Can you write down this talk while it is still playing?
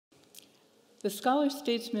The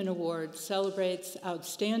Scholar-Statesman Award celebrates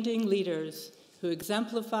outstanding leaders who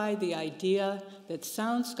exemplify the idea that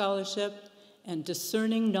sound scholarship and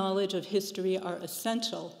discerning knowledge of history are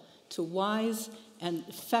essential to wise and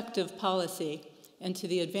effective policy and to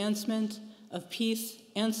the advancement of peace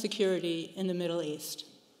and security in the Middle East.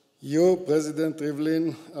 You, President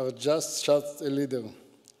Rivlin, are just such a leader,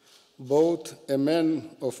 both a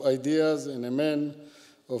man of ideas and a man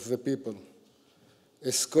of the people,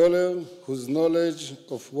 a scholar whose knowledge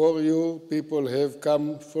of where your people have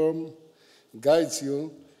come from guides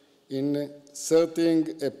you in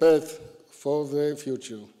setting a path for the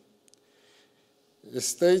future, a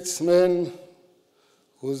statesman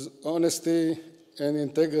whose honesty and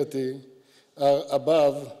integrity are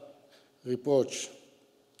above reproach.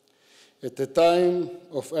 At a time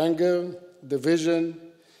of anger, division,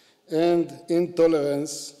 and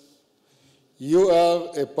intolerance, you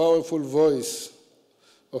are a powerful voice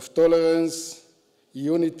of tolerance,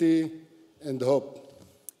 unity, and hope.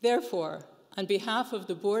 Therefore, on behalf of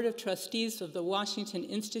the Board of Trustees of the Washington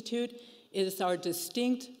Institute, it is our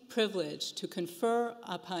distinct privilege to confer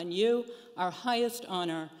upon you our highest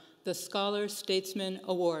honor, the Scholar-Statesman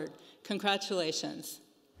Award. Congratulations.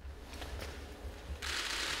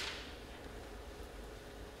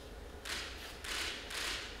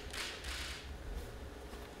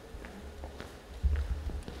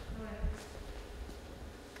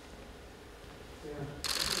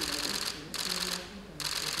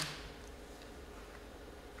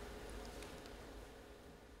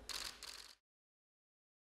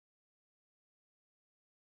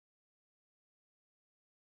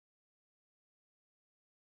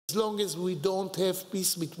 As long as we don't have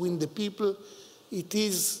peace between the people, it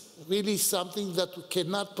is really something that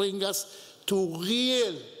cannot bring us to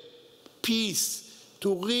real peace,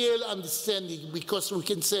 to real understanding, because we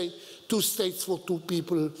can say 2 states for 2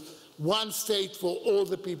 people, 1 state for all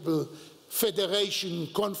the people, federation,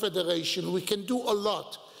 confederation. We can do a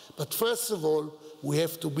lot, but first of all, we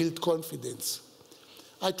have to build confidence.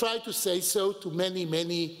 I try to say so to many,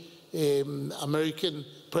 many American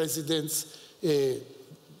presidents.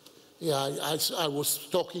 I was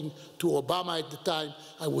talking to Obama at the time.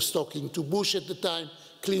 I was talking to Bush at the time.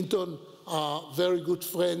 Clinton are very good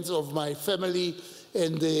friends of my family.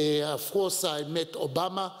 And of course, I met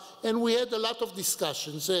Obama. And we had a lot of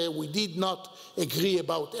discussions. We did not agree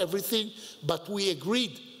about everything, but we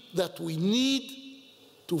agreed that we need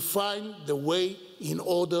to find the way in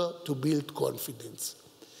order to build confidence.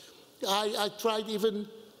 I tried even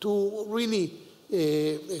to really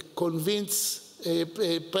convince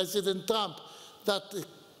President Trump that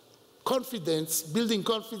confidence, building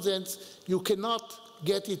confidence, you cannot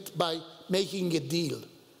get it by making a deal.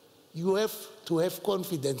 You have to have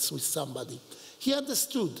confidence with somebody. He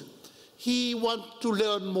understood. He wanted to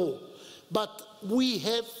learn more. But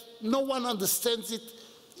no one understands it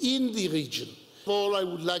in the region. All I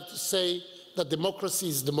would like to say that democracy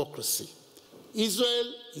is democracy.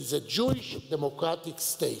 Israel is a Jewish democratic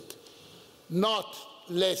state, not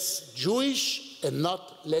less Jewish and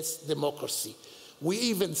not less democracy. We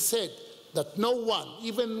even said that no one,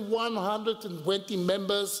 even 120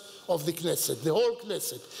 members of the Knesset, the whole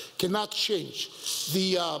Knesset, cannot change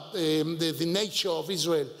the nature of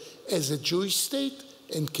Israel as a Jewish state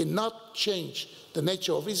and cannot change the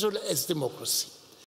nature of Israel as democracy.